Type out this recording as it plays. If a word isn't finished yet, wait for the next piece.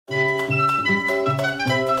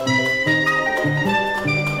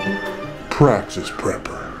Praxis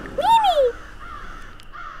Prepper.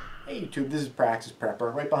 Hey YouTube, this is Praxis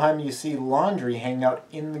Prepper. Right behind me you see laundry hanging out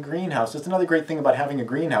in the greenhouse. That's another great thing about having a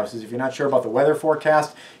greenhouse is if you're not sure about the weather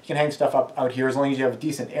forecast, you can hang stuff up out here as long as you have a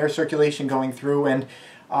decent air circulation going through, and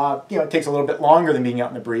it takes a little bit longer than being out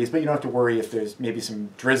in the breeze, but you don't have to worry if there's maybe some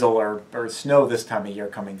drizzle or snow this time of year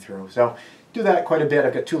coming through. So do that quite a bit.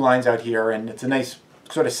 I've got two lines out here, and it's a nice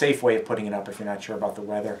sort of safe way of putting it up if you're not sure about the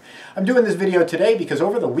weather. I'm doing this video today because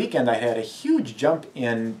over the weekend I had a huge jump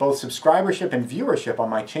in both subscribership and viewership on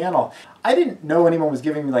my channel. I didn't know anyone was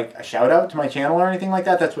giving me like a shout out to my channel or anything like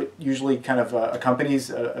that. That's what usually kind of accompanies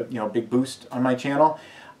a big boost on my channel.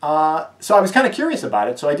 So I was kind of curious about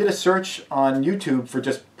it, so I did a search on YouTube for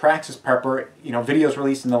just Praxis Prepper, videos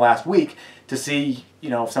released in the last week to see,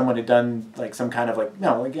 if someone had done like some kind of like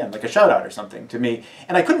a shout out or something to me,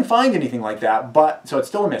 and I couldn't find anything like that. But so it's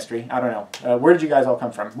still a mystery. I don't know. Where did you guys all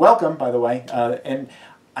come from? Welcome, by the way. And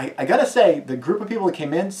I gotta say, the group of people that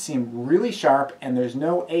came in seemed really sharp, and there's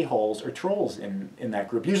no a-holes or trolls in that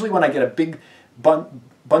group. Usually when I get a big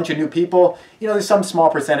bunch of new people, there's some small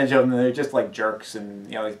percentage of them that are just like jerks, and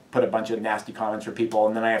they put a bunch of nasty comments for people,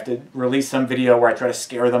 and then I have to release some video where I try to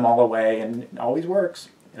scare them all away, and it always works.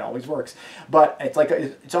 It always works. But it's like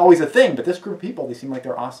it's always a thing. But this group of people, they seem like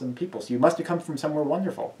they're awesome people. So you must have come from somewhere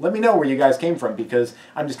wonderful. Let me know where you guys came from, because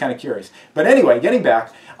I'm just kind of curious. But anyway, getting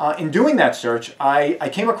back, in doing that search, I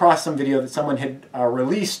came across some video that someone had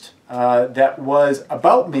released that was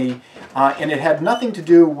about me, and it had nothing to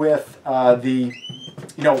do with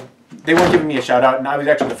they weren't giving me a shout out, and I was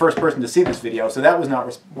actually the first person to see this video, so that was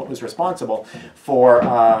not what was responsible for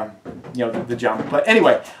the jump. But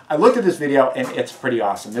anyway, I looked at this video, and it's pretty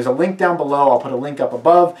awesome. There's a link down below. I'll put a link up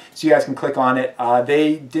above so you guys can click on it.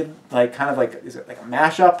 They did is it like a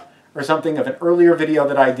mashup or something of an earlier video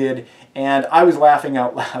that I did, and I was laughing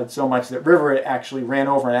out loud so much that River actually ran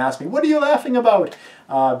over and asked me, "What are you laughing about?"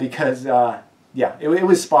 Because yeah, it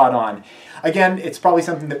was spot on. Again, it's probably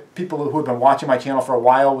something that people who have been watching my channel for a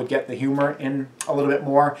while would get the humor in a little bit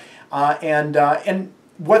more. And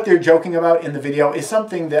what they're joking about in the video is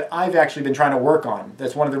something that I've actually been trying to work on.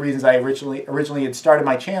 That's one of the reasons I originally had started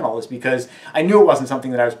my channel, is because I knew it wasn't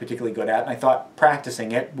something that I was particularly good at, and I thought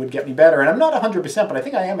practicing it would get me better. And I'm not 100%, but I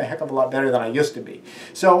think I am a heck of a lot better than I used to be.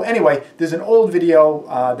 So anyway, there's an old video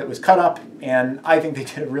that was cut up, and I think they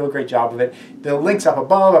did a real great job of it. The link's up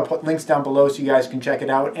above. I'll put links down below so you guys can check it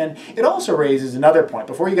out. And it also raises another point,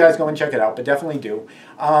 before you guys go and check it out, but definitely do.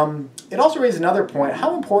 It also raises another point,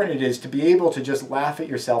 how important it is to be able to just laugh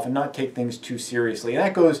at yourself and not take things too seriously. And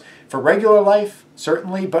that goes for regular life,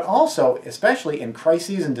 certainly, but also, especially in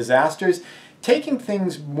crises and disasters, taking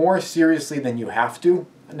things more seriously than you have to,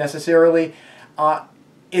 necessarily.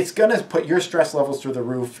 It's going to put your stress levels through the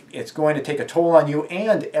roof. It's going to take a toll on you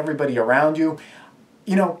and everybody around you.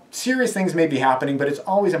 Serious things may be happening, but it's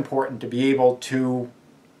always important to be able to,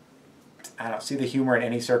 see the humor in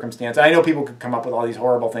any circumstance. I know people could come up with all these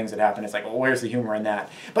horrible things that happen. It's like, well, where's the humor in that?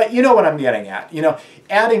 But you know what I'm getting at.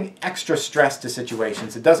 Adding extra stress to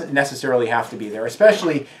situations, it doesn't necessarily have to be there,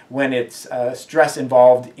 especially when it's stress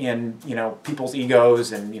involved in, people's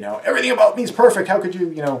egos and, everything about me is perfect. How could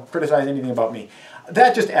you, criticize anything about me?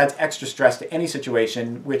 That just adds extra stress to any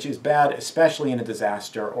situation, which is bad, especially in a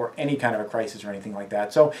disaster or any kind of a crisis or anything like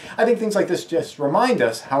that. So I think things like this just remind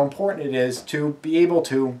us how important it is to be able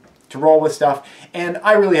to roll with stuff. And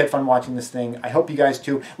I really had fun watching this thing. I hope you guys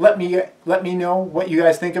too. Let me know what you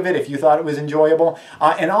guys think of it, if you thought it was enjoyable,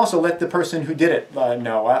 and also let the person who did it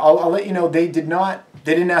know. I'll let you know they didn't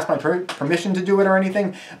ask my permission to do it or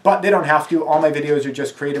anything, but they don't have to. All my videos are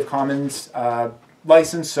just Creative Commons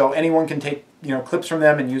licensed, so anyone can take clips from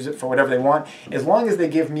them and use it for whatever they want, as long as they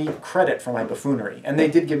give me credit for my buffoonery. And they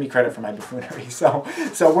did give me credit for my buffoonery, so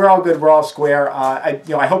we're all good, we're all square.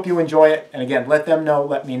 I hope you enjoy it, and again, let them know,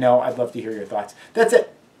 let me know. I'd love to hear your thoughts. That's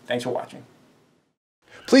it. Thanks for watching.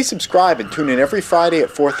 Please subscribe and tune in every Friday at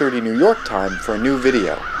 4:30 New York time for a new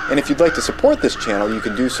video. And if you'd like to support this channel, you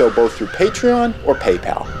can do so both through Patreon or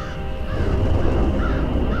PayPal.